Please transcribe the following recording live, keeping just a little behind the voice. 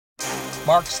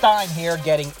Mark Stein here,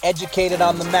 getting educated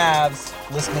on the Mavs,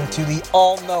 listening to the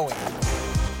all-knowing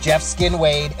Jeff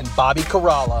Skinwade and Bobby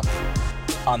Karalla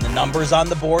on the Numbers on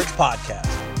the Boards podcast.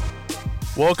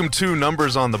 Welcome to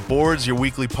Numbers on the Boards, your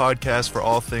weekly podcast for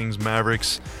all things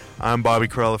Mavericks. I'm Bobby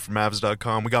Karalla from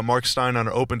Mavs.com. We got Mark Stein on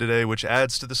our open today, which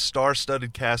adds to the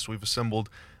star-studded cast we've assembled.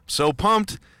 I'm so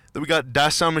pumped that we got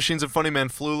Das Sound Machines and Funny Man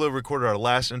Flula recorded our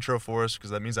last intro for us, because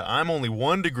that means that I'm only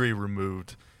 1 degree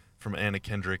removed from Anna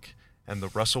Kendrick and the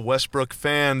Russell Westbrook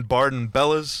fan, Barden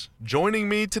Bellas. Joining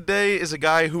me today is a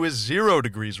guy who is 0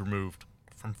 degrees removed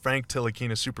from Frank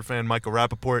Tilakina superfan Michael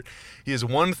Rappaport. He is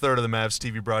 1/3 of the Mavs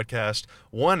TV broadcast,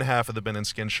 1/2 of the Ben and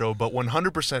Skin show, but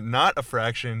 100% not a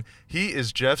fraction. He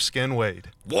is Jeff Skinwade.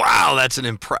 Wow, that's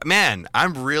an man.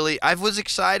 I was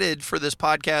excited for this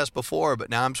podcast before, but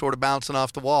now I'm sort of bouncing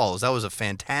off the walls. That was a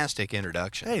fantastic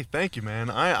introduction. Hey, thank you, man.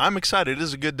 I'm excited. It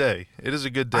is a good day.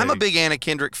 I'm a big Anna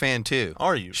Kendrick fan too.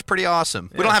 Are you? She's pretty awesome.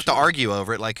 Yeah, we don't have to argue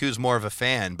over it, like who's more of a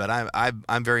fan, but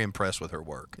I'm very impressed with her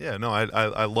work. Yeah, no,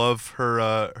 I love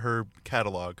her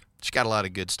catalog. She's got a lot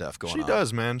of good stuff going on. She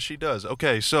does, man. She does.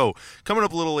 Okay, so coming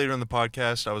up a little later in the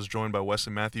podcast, I was joined by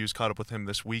Wesley Matthews, caught up with him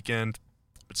this weekend.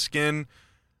 But Skin,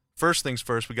 first things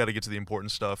first, we got to get to the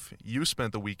important stuff. You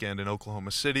spent the weekend in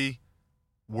Oklahoma City.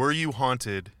 Were you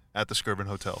haunted at the Skirvin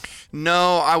Hotel?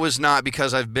 No, I was not,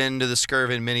 because I've been to the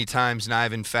Skirvin many times, and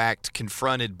I've, in fact,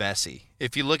 confronted Bessie.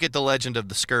 If you look at the legend of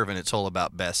the Skirvin, it's all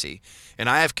about Bessie. And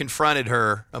I have confronted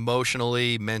her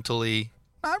emotionally, mentally,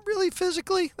 not really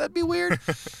physically. That'd be weird.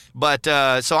 But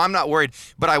so I'm not worried.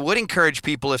 But I would encourage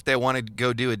people, if they want to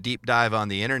go do a deep dive on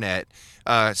the internet,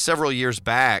 several years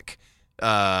back,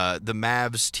 the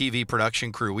Mavs TV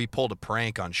production crew, we pulled a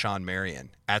prank on Shawn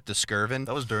Marion at the Skirvin.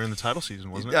 That was during the title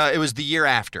season, wasn't it? It was the year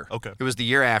after. Okay. It was the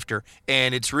year after.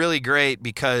 And it's really great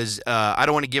because I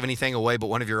don't want to give anything away,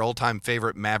 but one of your all-time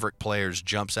favorite Maverick players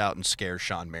jumps out and scares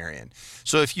Shawn Marion.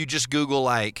 So if you just Google,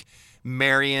 like,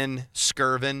 Marion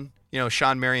Skirvin,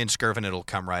 Shawn Marion Skirvin, it'll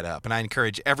come right up. And I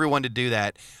encourage everyone to do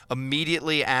that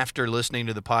immediately after listening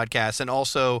to the podcast. And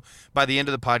also, by the end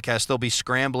of the podcast, they'll be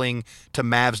scrambling to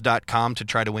Mavs.com to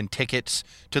try to win tickets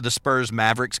to the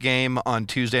Spurs-Mavericks game on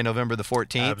Tuesday, November the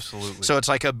 14th. Absolutely. So it's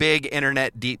like a big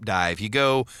internet deep dive. You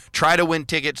go try to win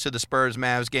tickets to the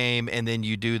Spurs-Mavs game, and then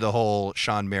you do the whole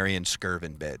Shawn Marion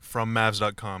Skirvin bit. From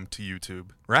Mavs.com to YouTube.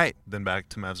 Right. Then back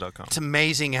to Mavs.com. It's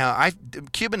amazing how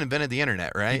Cuban invented the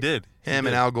internet, right? He did. Him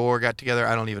and Al Gore got together.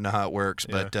 I don't even know how it works,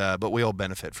 but we all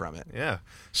benefit from it. Yeah.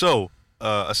 So,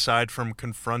 aside from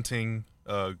confronting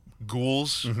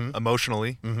ghouls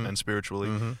emotionally and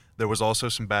spiritually, there was also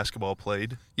some basketball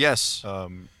played. Yes.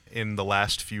 In the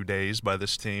last few days by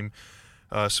this team.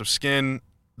 So, Skin,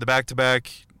 the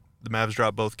back-to-back, the Mavs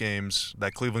dropped both games.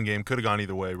 That Cleveland game could have gone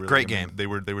either way, really. Great game. They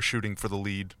were shooting for the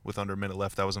lead with under a minute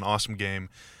left. That was an awesome game.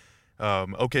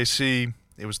 OKC,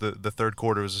 it was the third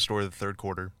quarter. It was the story of the third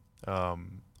quarter.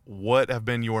 What have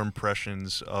been your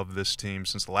impressions of this team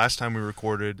since the last time we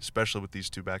recorded, especially with these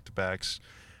two back-to-backs?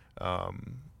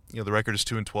 The record is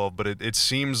 2-12, but it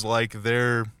seems like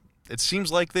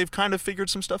they've kind of figured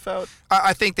some stuff out.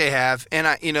 I think they have, and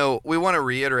we want to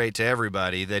reiterate to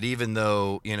everybody that even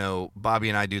though Bobby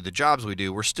and I do the jobs we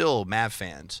do, we're still Mav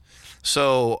fans.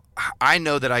 So I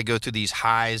know that I go through these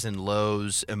highs and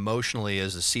lows emotionally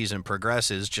as the season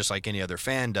progresses, just like any other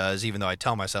fan does. Even though I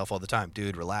tell myself all the time,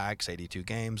 "Dude, relax, 82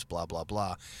 games, blah blah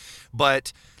blah."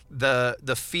 But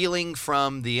the feeling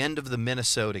from the end of the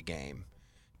Minnesota game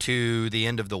to the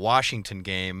end of the Washington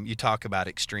game, you talk about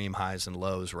extreme highs and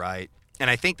lows, right?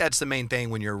 And I think that's the main thing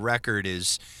when your record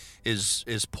is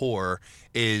poor,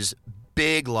 is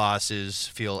big losses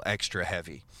feel extra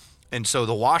heavy. And so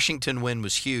the Washington win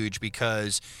was huge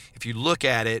because if you look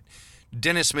at it,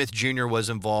 Dennis Smith Jr. was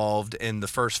involved in the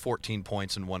first 14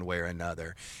 points in one way or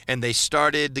another. And they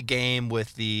started the game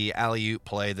with the alley-oop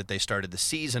play that they started the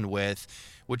season with,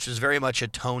 which was very much a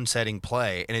tone-setting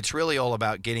play. And it's really all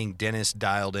about getting Dennis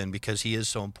dialed in because he is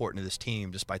so important to this team,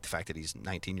 despite the fact that he's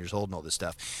 19 years old and all this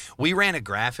stuff. We ran a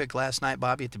graphic last night,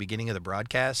 Bobby, at the beginning of the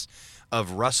broadcast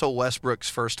of Russell Westbrook's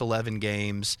first 11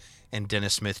 games and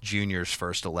Dennis Smith Jr.'s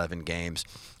first 11 games.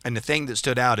 And the thing that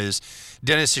stood out is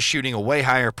Dennis is shooting a way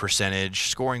higher percentage,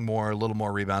 scoring more, a little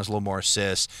more rebounds, a little more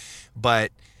assists.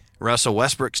 But Russell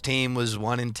Westbrook's team was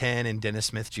 1-10, and Dennis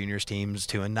Smith Jr.'s team was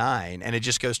 2-9. And it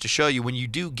just goes to show you when you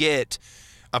do get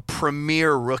a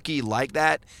premier rookie like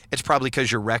that, it's probably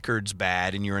because your record's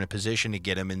bad and you're in a position to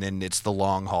get him, and then it's the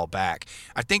long haul back.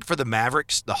 I think for the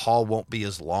Mavericks, the haul won't be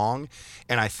as long,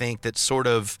 and I think that sort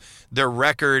of their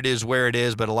record is where it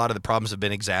is, but a lot of the problems have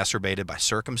been exacerbated by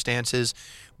circumstances.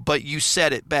 But you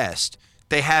said it best.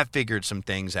 They have figured some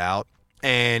things out.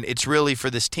 And it's really, for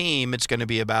this team, it's going to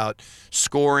be about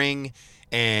scoring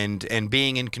and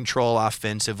being in control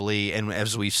offensively. And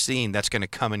as we've seen, that's going to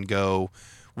come and go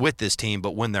with this team.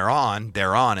 But when they're on,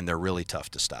 and they're really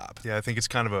tough to stop. Yeah, I think it's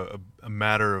kind of a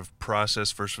matter of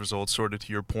process versus results, sort of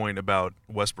to your point about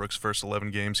Westbrook's first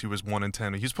 11 games. He was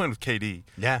 1-10. He was playing with KD.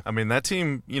 Yeah. I mean, that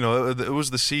team, it was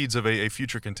the seeds of a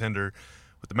future contender.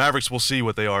 With the Mavericks, we'll see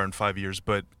what they are in 5 years.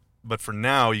 But for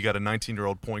now, you got a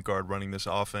 19-year-old point guard running this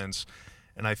offense.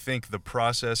 And I think the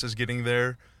process is getting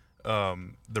there.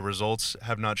 The results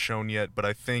have not shown yet, but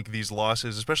I think these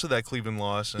losses, especially that Cleveland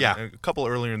loss, and a couple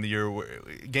earlier in the year,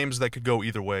 games that could go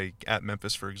either way, at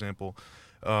Memphis, for example,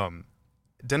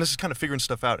 Dennis is kind of figuring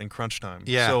stuff out in crunch time.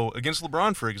 Yeah. So against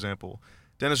LeBron, for example,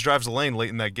 Dennis drives the lane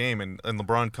late in that game, and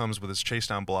LeBron comes with his chase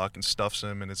down block and stuffs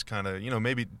him, and it's kind of,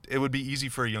 maybe it would be easy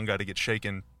for a young guy to get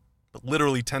shaken, but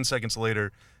literally 10 seconds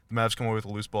later, the Mavs come away with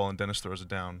a loose ball and Dennis throws it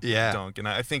down. Yeah. Dunk. And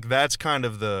I think that's kind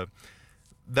of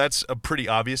that's a pretty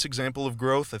obvious example of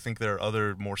growth. I think there are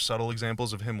other more subtle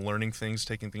examples of him learning things,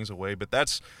 taking things away. But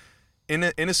that's in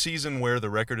a season where the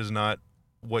record is not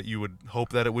what you would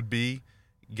hope that it would be.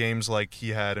 Games like he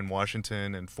had in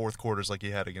Washington and fourth quarters like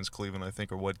he had against Cleveland, I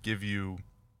think, are what give you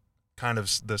kind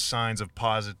of the signs of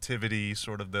positivity,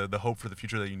 sort of the hope for the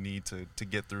future that you need to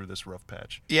get through this rough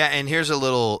patch. Yeah, and here's a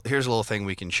little thing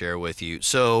we can share with you.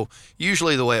 So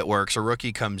usually the way it works, a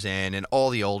rookie comes in and all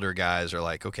the older guys are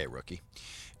like, okay, rookie.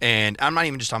 And I'm not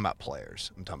even just talking about players.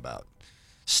 I'm talking about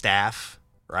staff,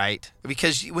 right?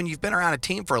 Because when you've been around a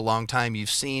team for a long time,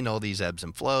 you've seen all these ebbs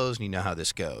and flows, and you know how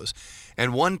this goes.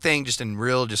 And one thing just in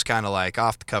real, just kind of like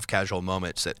off-the-cuff casual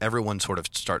moments that everyone sort of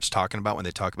starts talking about when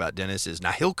they talk about Dennis is,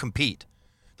 now he'll compete.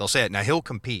 They'll say it, now he'll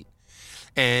compete.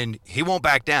 And he won't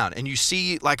back down. And you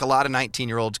see like a lot of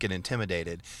 19-year-olds get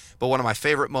intimidated. But one of my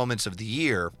favorite moments of the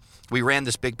year, we ran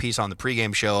this big piece on the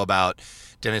pregame show about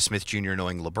Dennis Smith Jr.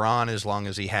 knowing LeBron as long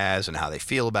as he has and how they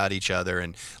feel about each other.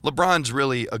 And LeBron's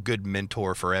really a good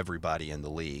mentor for everybody in the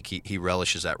league. He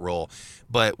relishes that role.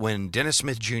 But when Dennis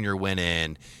Smith Jr. went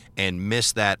in and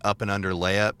missed that up and under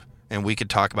layup, and we could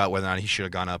talk about whether or not he should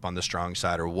have gone up on the strong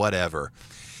side or whatever,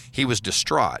 he was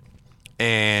distraught.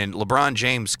 And LeBron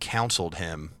James counseled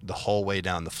him the whole way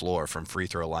down the floor from free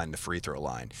throw line to free throw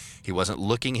line. He wasn't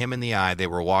looking him in the eye. They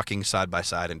were walking side by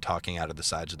side and talking out of the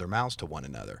sides of their mouths to one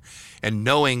another. And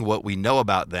knowing what we know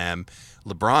about them,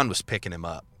 LeBron was picking him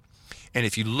up. And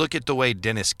if you look at the way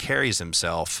Dennis carries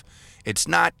himself, it's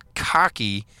not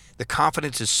cocky. The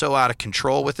confidence is so out of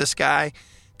control with this guy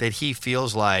that he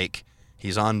feels like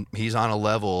he's on a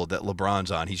level that LeBron's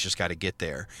on. He's just got to get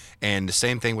there. And the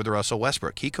same thing with Russell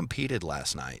Westbrook. He competed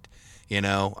last night.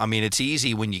 I mean, it's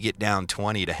easy when you get down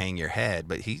 20 to hang your head,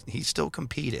 but he still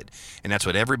competed. And that's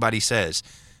what everybody says.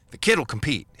 The kid will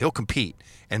compete. He'll compete.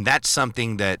 And that's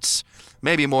something that's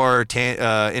maybe more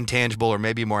intangible or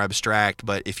maybe more abstract,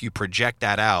 but if you project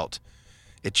that out,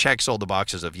 it checks all the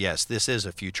boxes of, yes, this is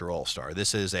a future all-star.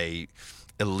 This is a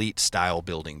elite style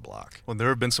building block. Well, there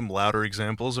have been some louder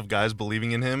examples of guys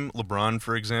believing in him. LeBron,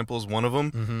 for example, is one of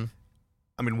them. Mm-hmm.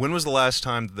 I mean, when was the last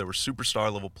time that there were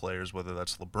superstar level players, whether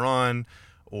that's LeBron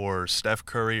or Steph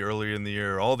Curry earlier in the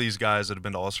year, all these guys that have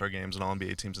been to All-Star games and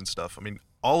All-NBA teams and stuff? I mean,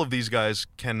 all of these guys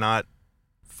cannot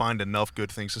find enough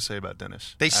good things to say about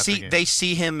Dennis. They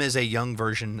see him as a young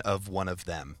version of one of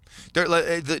them.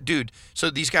 Dude, so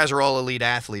these guys are all elite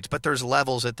athletes, but there's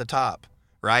levels at the top.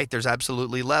 Right? There's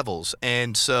absolutely levels.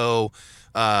 And so,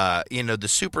 the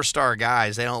superstar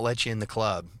guys, they don't let you in the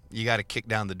club. You got to kick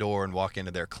down the door and walk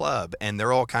into their club. And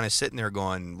they're all kind of sitting there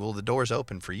going, well, the door's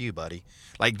open for you, buddy.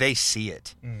 Like, they see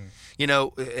it.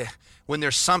 When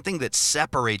there's something that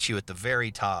separates you at the very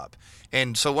top.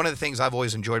 And so one of the things I've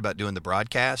always enjoyed about doing the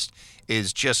broadcast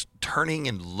is just turning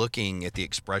and looking at the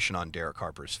expression on Derek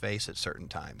Harper's face at certain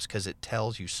times, because it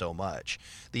tells you so much.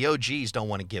 The OGs don't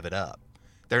want to give it up.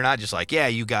 They're not just like, yeah,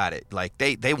 you got it. Like,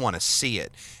 they want to see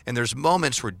it. And there's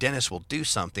moments where Dennis will do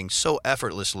something so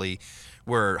effortlessly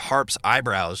where Harp's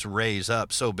eyebrows raise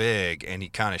up so big and he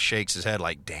kind of shakes his head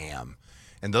like, damn.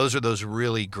 And those are those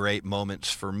really great moments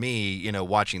for me,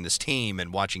 watching this team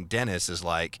and watching Dennis is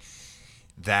like,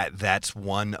 that's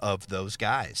one of those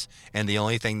guys. And the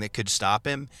only thing that could stop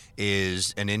him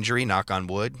is an injury, knock on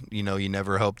wood. You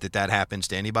never hope that happens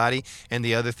to anybody. And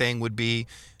the other thing would be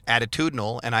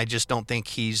attitudinal, and I just don't think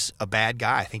he's a bad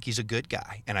guy. I think he's a good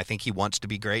guy, and I think he wants to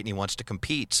be great and he wants to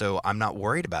compete, so I'm not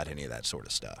worried about any of that sort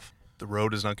of stuff. The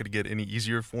road is not going to get any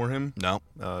easier for him. No.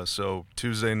 So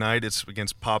Tuesday night, it's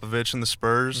against Popovich and the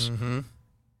Spurs. Mm-hmm.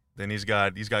 Then he's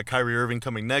got Kyrie Irving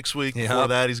coming next week. Yep. Before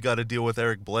that, he's got to deal with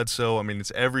Eric Bledsoe. I mean,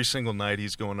 it's every single night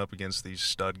he's going up against these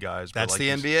stud guys. That's the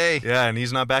NBA. Yeah, and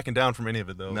he's not backing down from any of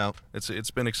it, though. No.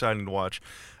 It's been exciting to watch.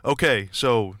 Okay,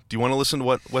 so do you want to listen to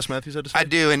what Wes Matthews had to say? I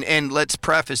do, and let's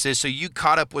preface this. So you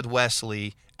caught up with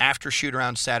Wesley after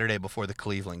shoot-around Saturday before the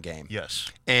Cleveland game.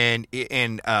 Yes. And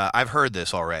I've heard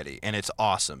this already, and it's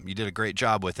awesome. You did a great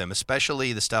job with him,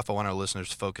 especially the stuff I want our listeners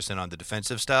to focus in on, the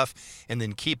defensive stuff. And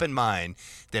then keep in mind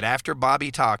that after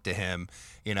Bobby talked to him,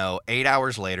 9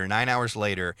 hours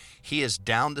later, he is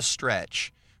down the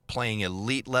stretch playing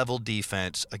elite-level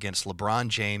defense against LeBron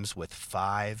James with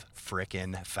 5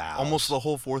 frickin' fouls. Almost the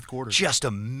whole fourth quarter. Just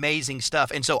amazing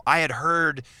stuff. And so I had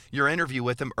heard your interview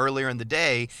with him earlier in the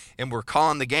day, and we're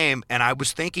calling the game, and I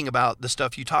was thinking about the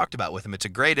stuff you talked about with him. It's a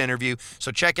great interview,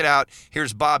 so check it out.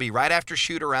 Here's Bobby right after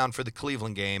shoot-around for the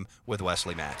Cleveland game with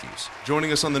Wesley Matthews.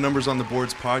 Joining us on the Numbers on the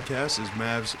Boards podcast is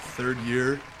Mavs'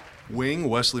 third-year wing,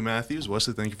 Wesley Matthews.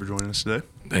 Wesley, thank you for joining us today.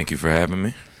 Thank you for having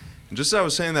me. And just as I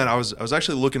was saying that, I was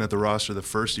actually looking at the roster the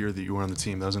first year that you were on the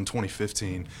team. That was in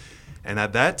 2015. And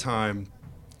at that time,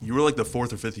 you were like the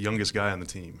 4th or 5th youngest guy on the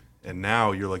team. And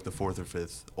now you're like the 4th or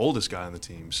 5th oldest guy on the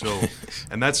team. So,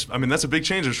 and that's a big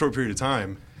change in a short period of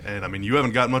time. And, you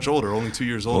haven't gotten much older, only 2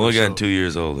 years older. Only gotten 2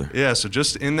 years older. Yeah, so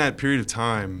just in that period of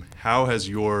time, how has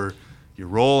your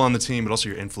role on the team, but also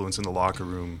your influence in the locker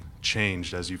room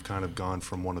changed as you've kind of gone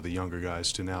from one of the younger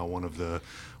guys to now one of the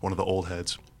old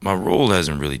heads? My role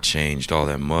hasn't really changed all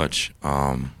that much,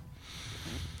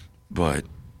 but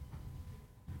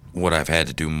what I've had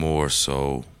to do more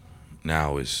so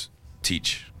now is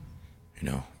teach.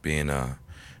 Being my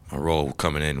role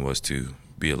coming in was to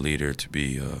be a leader, to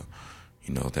be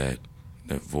that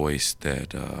voice,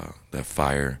 that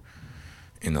fire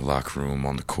in the locker room,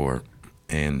 on the court,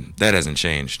 and that hasn't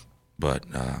changed. But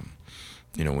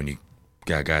when you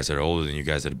got guys that are older than you,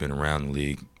 guys that have been around the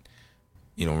league,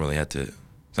 you don't really have to.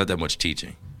 It's not that much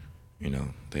teaching.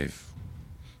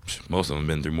 Most of them have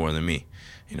been through more than me.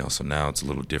 So now it's a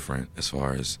little different as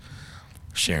far as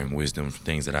sharing wisdom,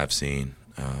 things that I've seen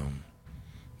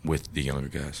with the younger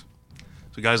guys.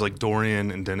 So guys like Dorian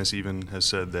and Dennis even has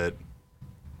said that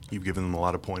you've given them a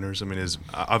lot of pointers.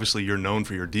 Obviously you're known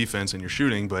for your defense and your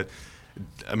shooting, but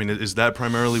is that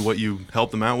primarily what you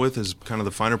help them out with, is kind of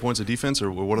the finer points of defense,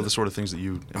 or what are the sort of things that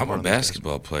you impart? I'm a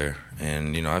basketball player,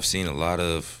 and I've seen a lot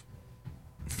of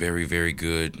very, very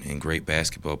good and great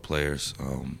basketball players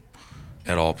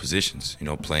at all positions,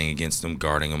 playing against them,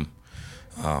 guarding them.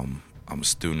 I'm a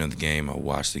student of the game. I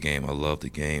watch the game. I love the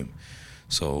game.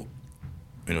 So,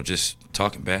 just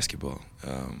talking basketball.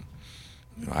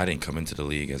 I didn't come into the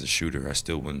league as a shooter. I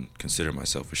still wouldn't consider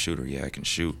myself a shooter. Yeah, I can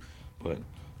shoot, but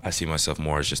I see myself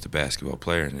more as just a basketball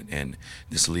player, and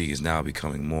this league is now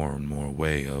becoming more and more a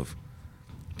way of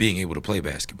being able to play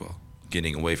basketball,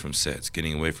 getting away from sets,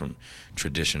 getting away from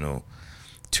traditional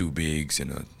two bigs and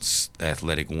an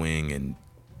athletic wing and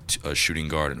a shooting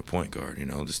guard and a point guard.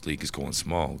 This league is going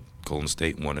small. Golden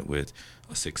State won it with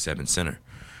a 6'7" center.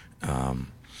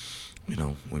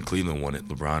 When Cleveland won it,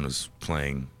 LeBron was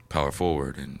playing power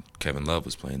forward and Kevin Love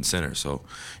was playing center. So,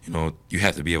 you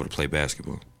have to be able to play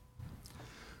basketball.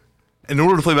 In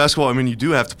order to play basketball, you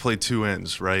do have to play two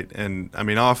ends, right? And,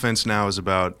 offense now is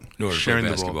about sharing the ball. In order to play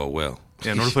basketball well.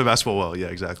 Yeah, in order to play basketball well, yeah,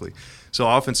 exactly. So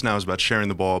offense now is about sharing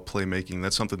the ball, playmaking.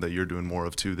 That's something that you're doing more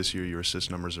of, too, this year. Your assist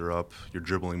numbers are up. You're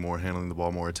dribbling more, handling the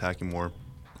ball more, attacking more.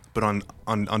 But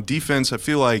on defense, I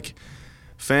feel like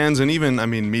fans and even,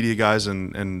 media guys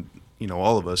and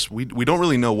all of us, we don't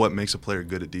really know what makes a player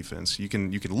good at defense. You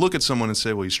can look at someone and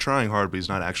say, well, he's trying hard, but he's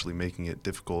not actually making it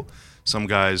difficult. Some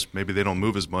guys, maybe they don't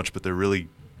move as much, but they're really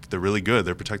good.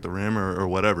 They protect the rim or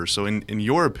whatever. So in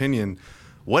your opinion,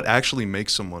 what actually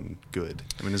makes someone good?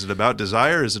 Is it about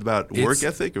desire? Is it about work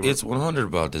ethic? It's 100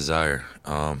 about desire,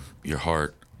 your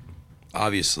heart.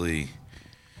 Obviously,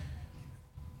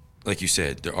 like you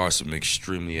said, there are some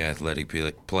extremely athletic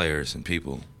players and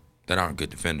people that aren't good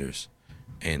defenders.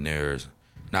 And there's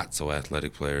not so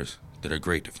athletic players that are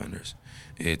great defenders.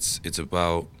 It's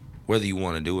about whether you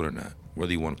want to do it or not,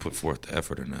 whether you want to put forth the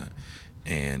effort or not.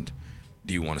 And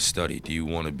do you want to study? Do you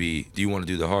want to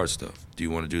do the hard stuff? Do you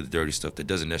want to do the dirty stuff that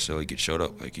doesn't necessarily get showed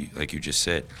up like you just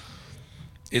said?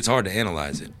 It's hard to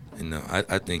analyze it. And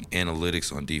I think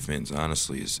analytics on defense,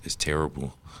 honestly, is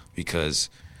terrible because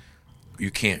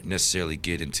you can't necessarily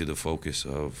get into the focus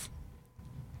of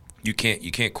you can't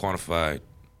quantify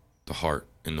the heart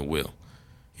and the will.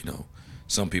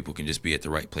 Some people can just be at the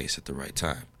right place at the right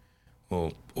time.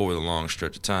 Well, over the long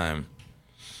stretch of time,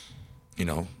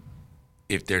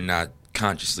 if they're not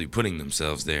consciously putting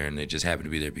themselves there, and they just happen to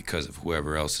be there because of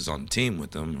whoever else is on the team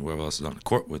with them, or whoever else is on the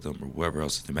court with them, or whoever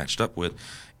else they're matched up with.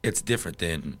 It's different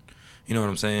than, you know what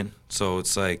I'm saying? So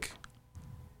it's like,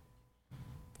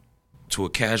 to a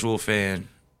casual fan,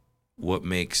 what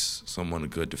makes someone a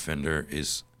good defender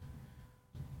is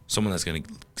someone that's going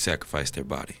to sacrifice their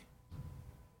body.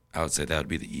 I would say that would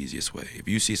be the easiest way. If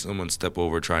you see someone step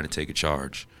over trying to take a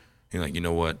charge, you're like, you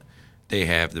know what? They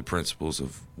have the principles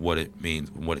of what it means,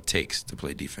 what it takes to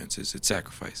play defense. It's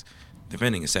sacrifice.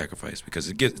 Defending is sacrifice because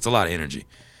it's a lot of energy,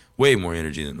 way more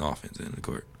energy than the offense in the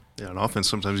court. Yeah, in offense,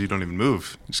 sometimes you don't even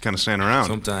move. You just kind of stand around.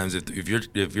 Sometimes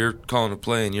if you're calling a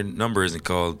play and your number isn't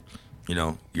called,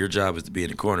 your job is to be in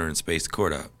the corner and space the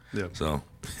court out. Yeah. So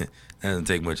that doesn't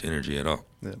take much energy at all.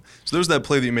 Yeah. So there was that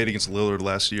play that you made against Lillard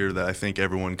last year that I think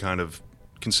everyone kind of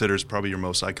considers probably your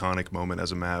most iconic moment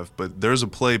as a Mav. But there's a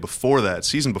play before that,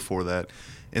 season before that,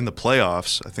 in the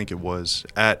playoffs, I think it was,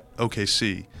 at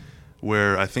OKC,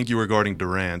 where I think you were guarding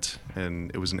Durant, and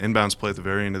it was an inbounds play at the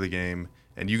very end of the game,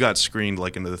 and you got screened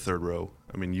like into the third row.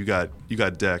 I mean, you got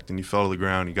decked, and you fell to the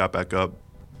ground, you got back up,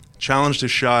 challenged his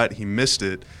shot, he missed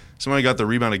it. Somebody got the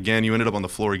rebound again, you ended up on the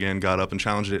floor again, got up and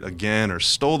challenged it again, or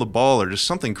stole the ball, or just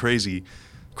something crazy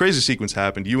sequence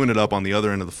happened. You ended up on the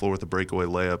other end of the floor with a breakaway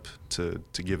layup to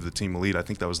give the team a lead. I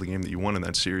think that was the game that you won in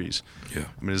that series. Yeah.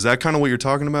 I mean, is that kind of what you're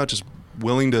talking about? Just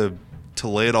willing to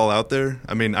lay it all out there?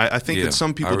 I mean, I think that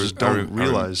some people just don't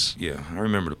realize. I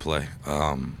remember the play.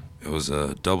 It was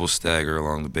a double stagger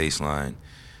along the baseline,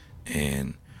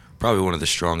 and probably one of the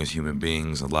strongest human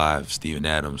beings alive, Steven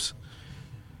Adams.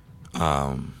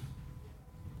 Was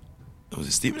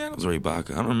it Steven Adams or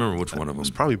Ibaka? I don't remember which one of them. It was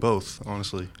probably both,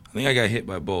 honestly. I think I got hit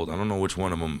by both. I don't know which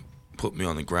one of them put me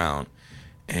on the ground.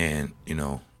 And,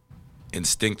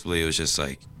 instinctively it was just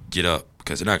like, get up,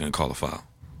 because they're not going to call a foul.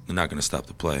 They're not going to stop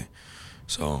the play.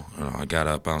 So, I got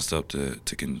up, bounced up to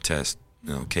contest,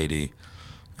 KD.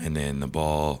 And then the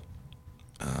ball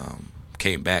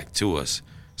came back to us.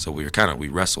 So we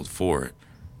wrestled for it.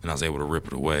 And I was able to rip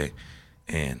it away.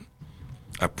 And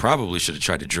I probably should have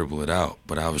tried to dribble it out,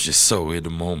 but I was just so in the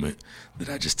moment that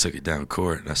I just took it down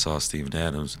court. And I saw Steven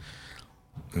Adams,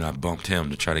 and I bumped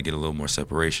him to try to get a little more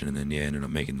separation, and then ended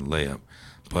up making the layup.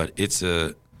 But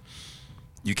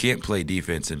you can't play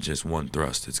defense in just one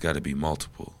thrust. It's got to be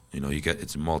multiple.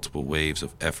 It's multiple waves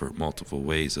of effort, multiple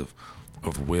ways of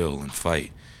will and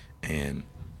fight, and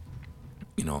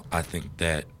I think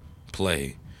that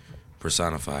play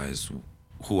personifies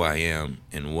who I am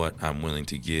and what I'm willing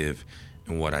to give.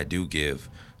 And what I do give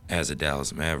as a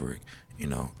Dallas Maverick.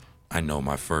 I know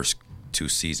my first 2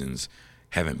 seasons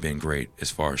haven't been great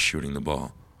as far as shooting the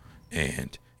ball.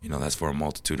 And, that's for a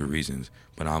multitude of reasons.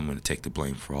 But I'm going to take the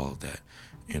blame for all of that.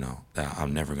 That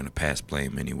I'm never going to pass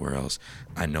blame anywhere else.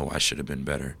 I know I should have been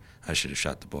better. I should have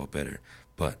shot the ball better.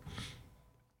 But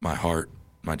my heart,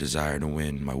 my desire to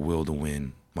win, my will to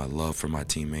win, my love for my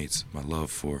teammates, my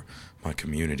love for my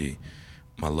community,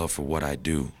 my love for what I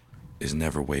do is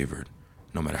never wavered.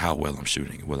 No matter how well I'm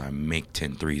shooting, whether I make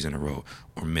 10 threes in a row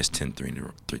or miss 10 threes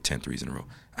in a row,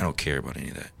 I don't care about any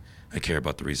of that. I care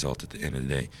about the result at the end of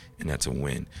the day, and that's a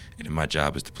win. And if my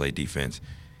job is to play defense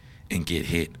and get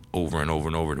hit over and over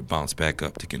and over to bounce back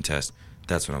up to contest,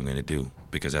 that's what I'm going to do,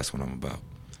 because that's what I'm about.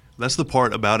 That's the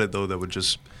part about it, though, that would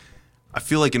just – I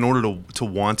feel like in order to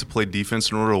want to play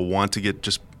defense, in order to want to get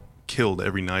just killed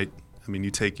every night, I mean,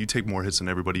 you take more hits than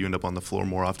everybody. You end up on the floor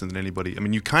more often than anybody. I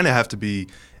mean, you kind of have to be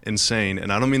insane,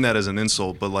 and I don't mean that as an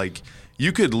insult, but, like,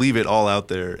 you could leave it all out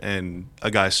there and a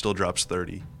guy still drops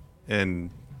 30. And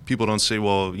people don't say,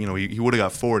 well, he would have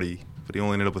got 40, but he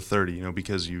only ended up with 30,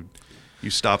 because you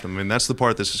stopped him. I mean, that's the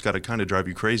part that's just got to kind of drive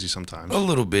you crazy sometimes. A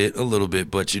little bit,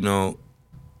 but,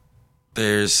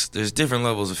 there's different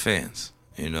levels of fans,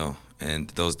 and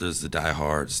there's the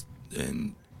diehards.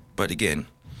 But, again,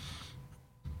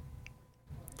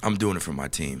 I'm doing it for my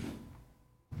team,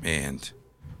 and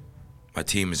my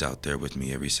team is out there with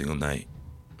me every single night.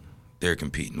 They're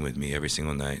competing with me every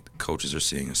single night. The coaches are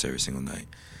seeing us every single night.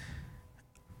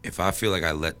 If I feel like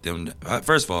I let them –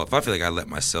 first of all, if I feel like I let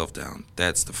myself down,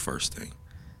 that's the first thing.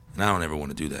 And I don't ever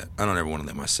want to do that. I don't ever want to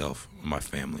let myself, my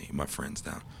family, my friends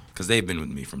down, because they've been with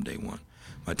me from day one.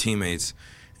 My teammates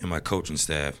and my coaching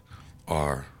staff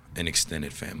are an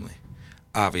extended family.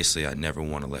 Obviously, I never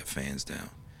want to let fans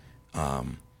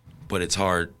down. But it's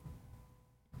hard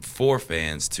for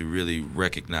fans to really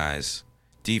recognize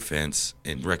defense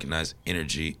and recognize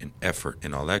energy and effort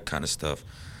and all that kind of stuff,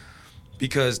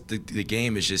 because the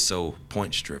game is just so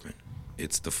points-driven.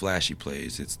 It's the flashy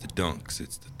plays, it's the dunks,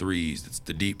 it's the threes, it's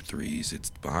the deep threes, it's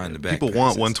behind the back. People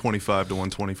want 125 to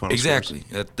 120 final exactly.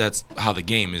 That's how the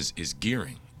game is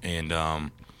gearing. And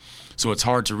So it's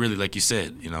hard to really, like you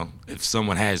said, if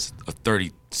someone has a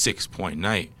 36-point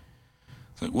night,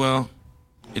 it's like, well,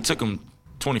 it took them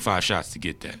 25 shots to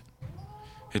get that.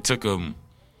 It took them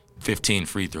 15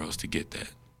 free throws to get that.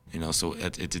 So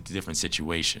it's a different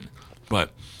situation.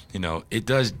 But, it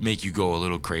does make you go a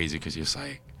little crazy because you're just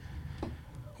like,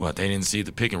 what, they didn't see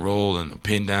the pick and roll and the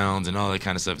pin downs and all that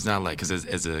kind of stuff. It's not like, because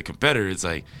as a competitor, it's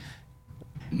like,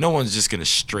 no one's just going to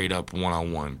straight up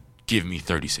one-on-one give me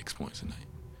 36 points a night.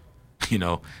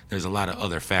 There's a lot of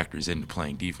other factors into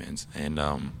playing defense. And,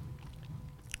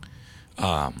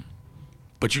 but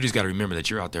you just got to remember that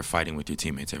you're out there fighting with your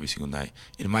teammates every single night.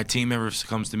 And if my team member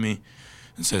comes to me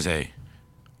and says, hey,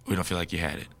 we don't feel like you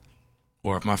had it.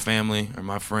 Or if my family or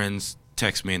my friends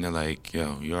text me and they're like,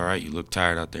 yo, you all right? You look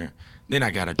tired out there. Then I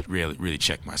got to really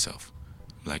check myself.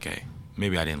 Like, hey,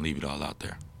 maybe I didn't leave it all out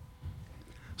there.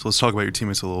 So let's talk about your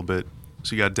teammates a little bit.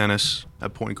 So you got Dennis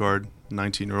at point guard,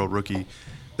 19-year-old rookie.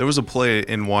 There was a play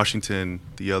in Washington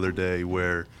the other day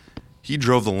where he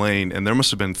drove the lane, and there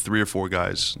must have been 3 or 4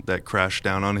 guys that crashed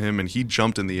down on him, and he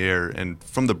jumped in the air. And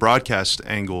from the broadcast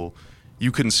angle,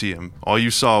 you couldn't see him. All you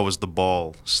saw was the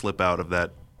ball slip out of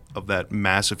that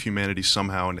mass of humanity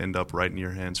somehow and end up right in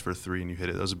your hands for a 3, and you hit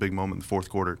it. That was a big moment in the fourth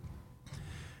quarter.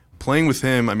 Playing with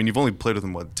him, I mean, you've only played with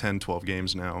him, 10, 12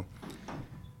 games now.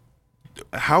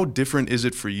 How different is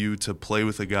it for you to play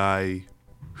with a guy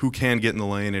who can get in the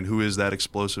lane and who is that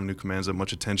explosive and who commands that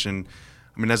much attention?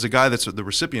 I mean, as a guy that's the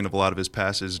recipient of a lot of his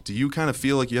passes, do you kind of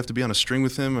feel like you have to be on a string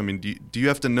with him? I mean, do you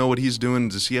have to know what he's doing?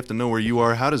 Does he have to know where you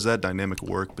are? How does that dynamic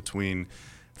work between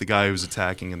the guy who's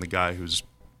attacking and the guy who's,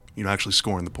 actually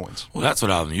scoring the points? Well, that's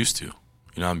what I'm used to.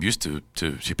 I'm used to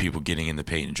people getting in the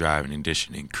paint and driving and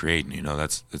dishing and creating.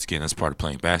 That's part of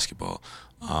playing basketball.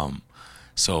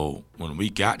 So when we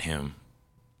got him,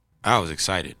 I was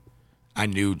excited. I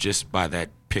knew just by that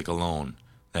pick alone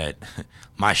that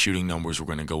my shooting numbers were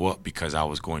going to go up because I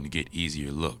was going to get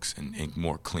easier looks and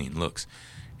more clean looks.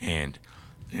 And,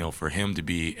 for him to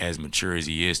be as mature as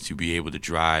he is, to be able to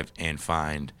drive and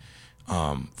find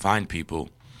people,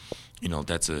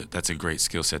 that's a great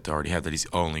skill set to already have that he's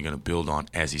only going to build on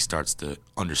as he starts to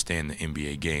understand the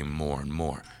NBA game more and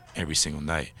more every single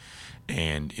night.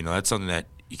 And, that's something that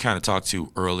you kind of talk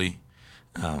to early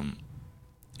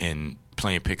and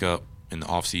playing pickup in the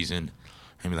off season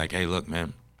and be like, hey, look,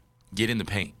 man, get in the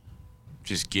paint.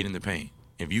 Just get in the paint.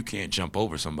 If you can't jump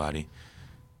over somebody,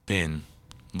 then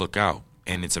look out.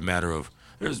 And it's a matter of,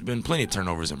 there's been plenty of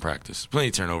turnovers in practice, plenty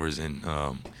of turnovers in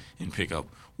pickup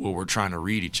where we're trying to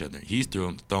read each other. He's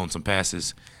throwing some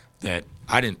passes that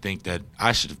I didn't think that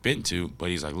I should have been to, but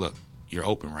he's like, look, you're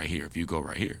open right here if you go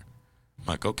right here. I'm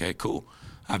like, okay, cool.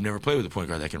 I've never played with a point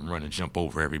guard that can run and jump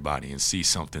over everybody and see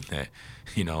something that,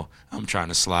 I'm trying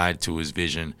to slide to his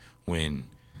vision when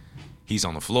he's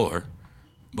on the floor,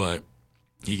 but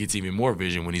he gets even more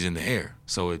vision when he's in the air.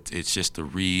 So it's just a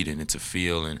read and it's a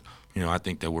feel, and I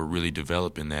think that we're really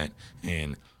developing that,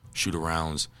 and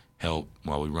shoot-arounds help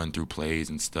while we run through plays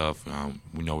and stuff.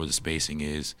 We know where the spacing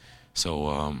is.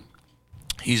 So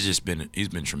he's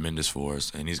been tremendous for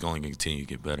us, and he's going to continue to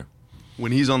get better.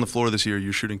 When he's on the floor this year,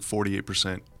 you're shooting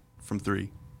 48% from 3.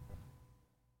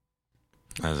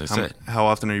 As I said. How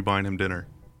often are you buying him dinner?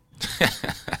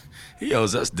 He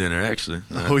owes us dinner, actually.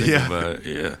 Oh, yeah.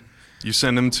 Yeah. You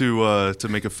send him to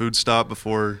make a food stop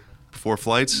before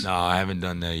flights? No, I haven't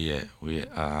done that yet.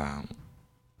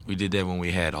 We did that when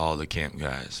we had all the camp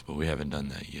guys, but we haven't done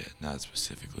that yet, not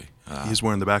specifically. He's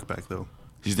wearing the backpack, though.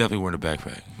 He's definitely wearing a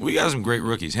backpack. We got some great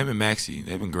rookies. Him and Maxey,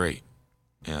 they've been great.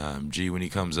 G, when he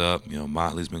comes up,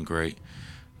 Motley's been great.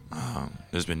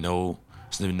 There's been no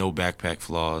backpack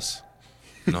flaws,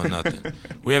 no nothing.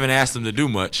 We haven't asked them to do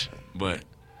much, but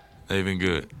they've been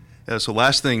good. Yeah. So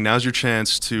last thing, now's your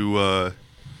chance to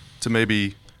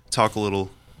maybe talk a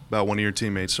little about one of your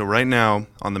teammates. So right now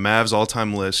on the Mavs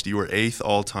all-time list, you are 8th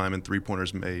all-time in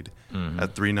three-pointers made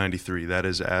at 393. That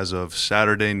is as of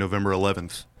Saturday, November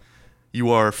 11th.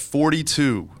 You are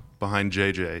 42 behind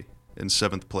JJ in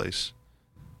 7th place.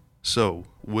 So,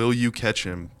 will you catch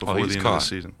him before the end of the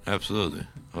season? Absolutely.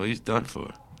 Oh, he's done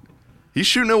for. He's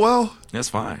shooting it well. That's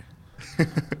fine.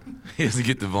 He doesn't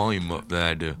get the volume up that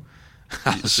I do.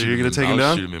 So you're going to take him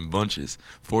down? I'll shoot him in bunches.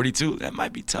 42, that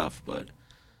might be tough, but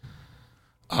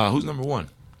who's number 1?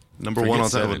 Number 1 on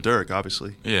top with Dirk,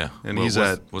 obviously. Yeah. And he's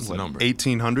at, what's the number?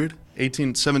 1,800?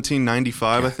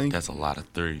 1795, I think. That's a lot of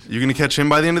threes. You going to catch him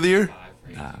by the end of the year?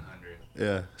 Nah.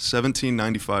 Yeah,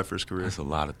 1795 for his career. That's a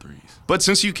lot of threes. But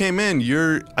since you came in,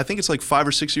 I think it's like 5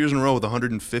 or 6 years in a row with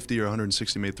 150 or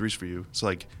 160 made threes for you. It's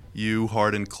like you,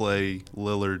 Harden, Clay,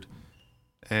 Lillard,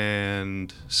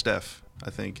 and Steph, I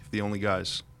think, the only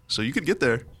guys. So you could get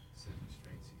there.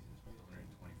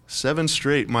 7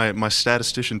 straight. My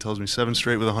statistician tells me 7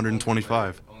 straight with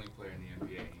 125. Only player in the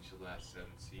NBA in each of the last 7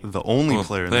 seasons. The only Well,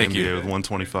 player in the thank NBA you. with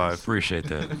 125. Appreciate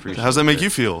that. How's that make you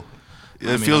feel?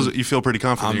 You feel pretty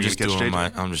confident I'm you're just going to catch doing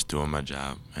JJ I'm just doing my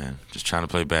job, man. Just trying to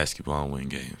play basketball and win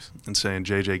games. and saying,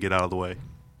 JJ, get out of the way.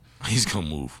 He's gonna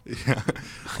move. Yeah.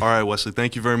 All right, Wesley,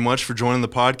 thank you very much for joining the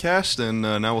podcast, and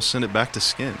now we'll send it back to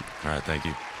Skin. All right, thank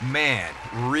you. Man,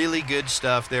 really good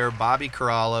stuff there. Bobby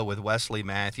Karalla with Wesley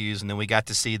Matthews, and then we got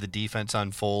to see the defense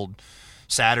unfold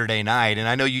Saturday night. And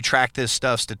I know you track this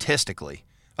stuff statistically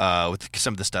with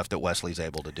some of the stuff that Wesley's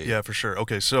able to do. Yeah, for sure.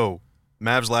 Okay, so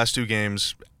Mavs' last 2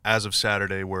 games as of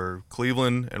Saturday were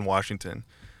Cleveland and Washington.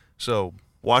 So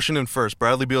Washington first.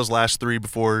 Bradley Beal's last 3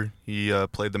 before he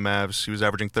played the Mavs. He was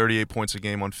averaging 38 points a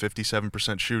game on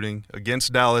 57% shooting.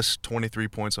 Against Dallas, 23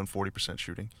 points on 40%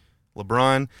 shooting.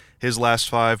 LeBron, his last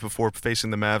 5 before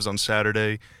facing the Mavs on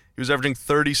Saturday, he was averaging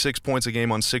 36 points a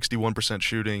game on 61%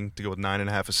 shooting to go with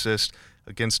 9.5 assists.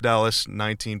 Against Dallas,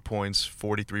 19 points,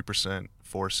 43%,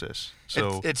 4 assists.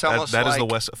 So It's almost that is the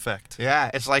like- West effect.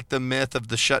 Yeah, it's like the myth of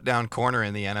the shutdown corner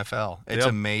in the NFL. It's Yep.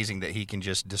 amazing that he can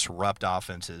just disrupt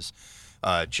offenses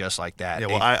just like that. Yeah,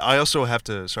 well, I also have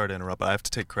to, sorry to interrupt, but I have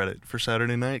to take credit for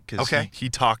Saturday night because Okay.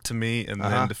 he talked to me and Uh-huh.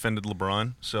 then defended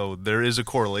LeBron. So there is a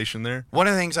correlation there. One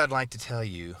of the things I'd like to tell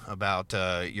you about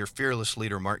your fearless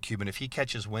leader, Mark Cuban, if he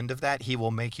catches wind of that, he will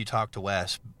make you talk to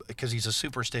Wes because he's a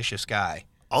superstitious guy.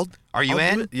 Are you I'll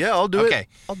in? do it. Yeah, I'll do Okay. it.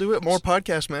 I'll do it. More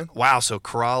podcast, man. Wow, so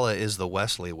Karalla is the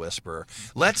Wesley whisperer.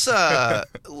 Let's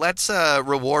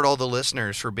reward all the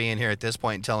listeners for being here at this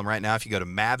point and tell them right now, if you go to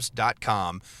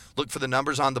Mavs.com, look for the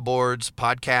numbers on the boards,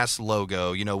 podcast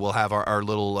logo. We'll have our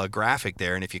little graphic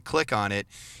there, and if you click on it,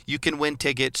 you can win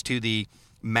tickets to the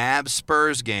Mavs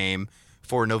Spurs game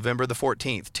for November the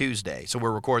 14th, Tuesday. So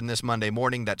we're recording this Monday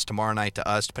morning. That's tomorrow night to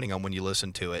us, depending on when you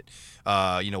listen to it.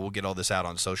 We'll get all this out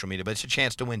on social media. But it's a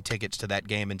chance to win tickets to that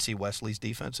game and see Wesley's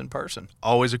defense in person.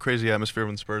 Always a crazy atmosphere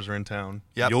when the Spurs are in town.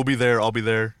 Yep. You'll be there. I'll be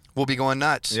there. We'll be going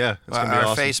nuts. Yeah, it's gonna be our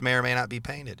awesome. face may or may not be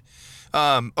painted.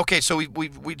 Okay, so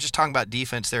we just talking about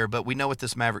defense there, but we know with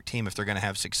this Maverick team, if they're going to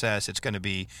have success, it's going to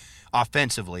be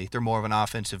offensively. They're more of an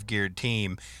offensive geared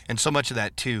team, and so much of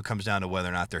that too comes down to whether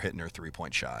or not they're hitting their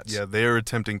 3-point shots. Yeah, they are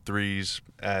attempting threes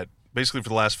at basically for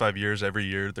the last 5 years. Every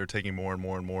year they're taking more and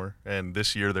more and more. And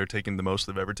this year they're taking the most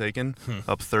they've ever taken,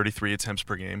 up 33 attempts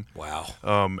per game. Wow.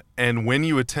 And when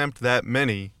you attempt that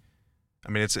many, I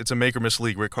mean, it's a make or miss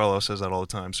league. Rick Carlisle says that all the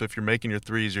time. So if you're making your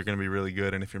threes, you're going to be really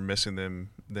good, and if you're missing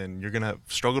them, then you're going to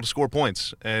struggle to score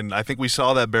points. And I think we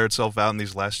saw that bear itself out in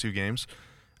these last 2 games.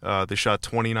 They shot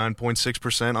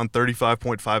 29.6% on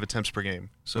 35.5 attempts per game.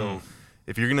 So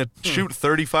if you're going to shoot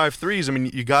 35 threes, I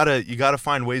mean, you gotta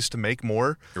find ways to make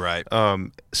more. Right.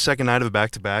 Second night of a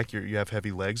back-to-back, you have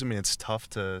heavy legs. I mean, it's tough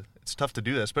to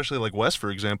do that, especially like West,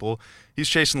 for example. He's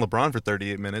chasing LeBron for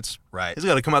 38 minutes. Right. He's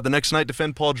got to come out the next night,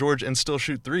 defend Paul George, and still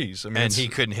shoot threes. I mean, And he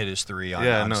couldn't hit his 3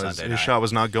 on Sunday his night. shot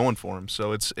was not going for him.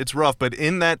 So it's rough. But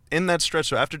in that stretch,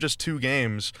 so after just 2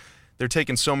 games, they're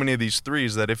taking so many of these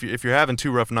threes that if you're having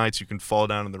 2 rough nights, you can fall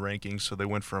down in the rankings. So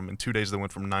in 2 days they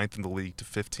went from 9th in the league to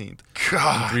 15th.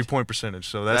 God, 3-point percentage.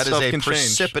 So that that is stuff a can change.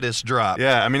 precipitous drop.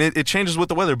 Yeah, I mean it changes with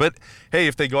the weather. But hey,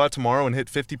 if they go out tomorrow and hit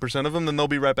 50% of them, then they'll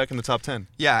be right back in the top 10.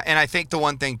 Yeah, and I think the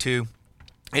one thing too,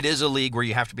 it is a league where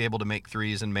you have to be able to make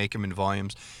threes and make them in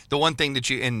volumes. The one thing that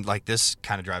and like this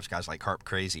kind of drives guys like Harp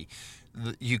crazy.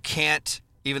 You can't,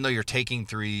 even though you're taking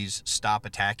threes, stop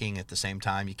attacking at the same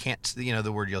time. You can't,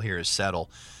 the word you'll hear is settle.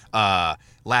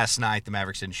 Last night, the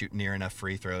Mavericks didn't shoot near enough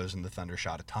free throws, and the Thunder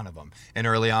shot a ton of them. And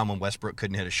early on, when Westbrook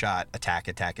couldn't hit a shot, attack,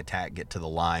 get to the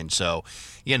line. So,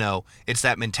 it's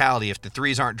that mentality. If the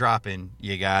threes aren't dropping,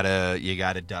 you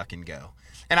gotta duck and go.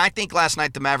 And I think last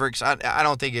night the Mavericks, I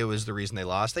don't think it was the reason they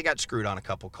lost. They got screwed on a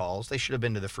couple calls. They should have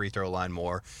been to the free throw line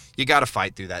more. You got to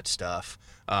fight through that stuff.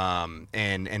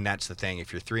 And that's the thing.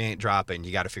 If your 3 ain't dropping,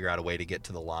 you got to figure out a way to get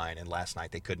to the line. And last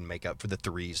night they couldn't make up for the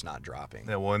 3s not dropping.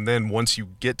 Yeah, well, and then once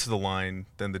you get to the line,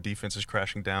 then the defense is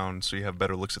crashing down, so you have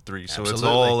better looks at 3. So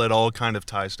Absolutely. it all kind of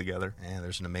ties together. Yeah,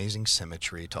 there's an amazing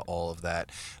symmetry to all of that.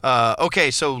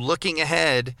 Okay, so looking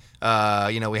ahead,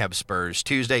 we have Spurs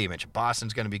Tuesday. You mentioned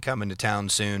Boston's going to be coming to town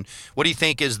soon. What do you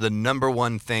think is the number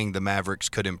one thing the Mavericks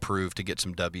could improve to get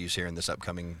some W's here in this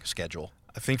upcoming schedule?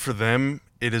 I think for them,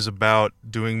 it is about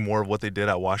doing more of what they did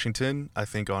at Washington, I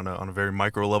think on a very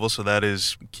micro level. So that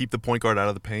is keep the point guard out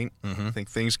of the paint. Mm-hmm. I think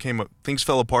things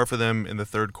fell apart for them in the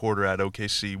third quarter at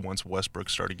OKC once Westbrook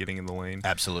started getting in the lane.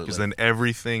 Absolutely. Because then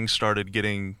everything started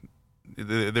getting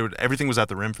everything was at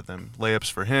the rim for them.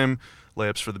 Layups for him,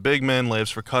 layups for the big men,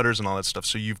 layups for cutters and all that stuff.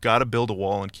 So you've got to build a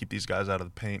wall and keep these guys out of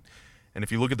the paint. And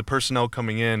if you look at the personnel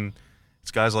coming in,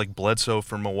 It's guys like Bledsoe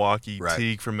for Milwaukee, Right.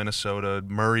 Teague for Minnesota,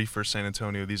 Murray for San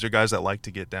Antonio. These are guys that like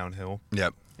to get downhill.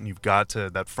 Yep. And you've got to,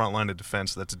 that front line of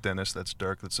defense, that's Dennis, that's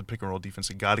Dirk, that's the pick and roll defense.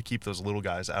 You got to keep those little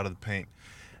guys out of the paint.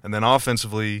 And then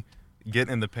offensively, get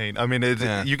in the paint. I mean,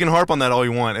 you can harp on that all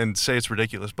you want and say it's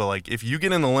ridiculous, but like if you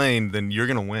get in the lane, then you're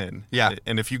going to win. Yeah.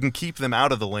 And if you can keep them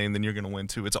out of the lane, then you're going to win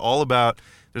too. It's all about,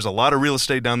 there's a lot of real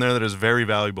estate down there that is very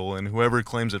valuable, and whoever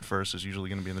claims it first is usually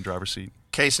going to be in the driver's seat.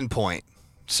 Case in point,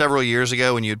 several years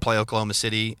ago when you'd play Oklahoma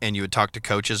City and you would talk to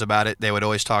coaches about it, they would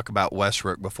always talk about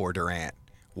Westbrook before Durant.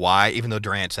 Why? Even though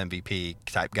Durant's MVP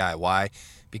type guy. Why?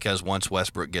 Because once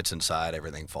Westbrook gets inside,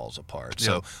 everything falls apart.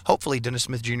 So hopefully Dennis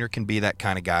Smith Jr. can be that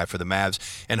kind of guy for the Mavs.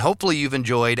 And hopefully you've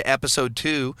enjoyed episode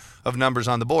 2 of Numbers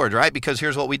on the Board, right? Because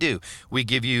here's what we do. We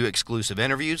give you exclusive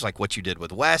interviews like what you did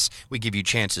with Wes. We give you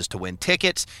chances to win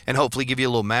tickets and hopefully give you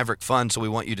a little Maverick fun. So we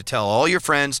want you to tell all your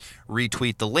friends,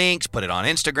 retweet the links, put it on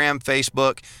Instagram,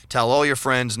 Facebook. Tell all your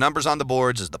friends Numbers on the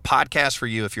Boards is the podcast for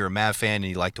you if you're a Mav fan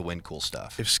and you like to win cool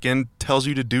stuff. If Skin tells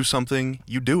you to do something,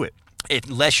 you do it.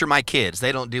 Unless you're my kids.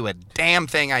 They don't do a damn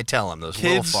thing I tell them, those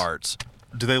Kids, little farts.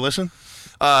 Do they listen?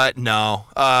 No.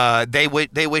 They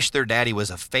wish their daddy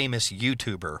was a famous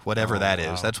YouTuber, whatever that is.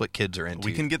 wow. That's what kids are into.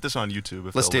 We can get this on YouTube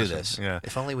if Let's they'll do listen. this. Yeah.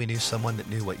 If only we knew someone that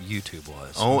knew what YouTube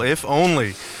was. Oh, if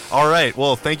only. All right.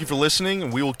 Well, thank you for listening,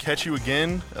 and we will catch you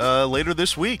again later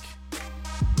this week.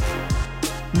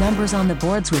 Numbers on the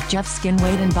Boards with Jeff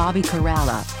Skinwade and Bobby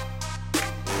Corrala.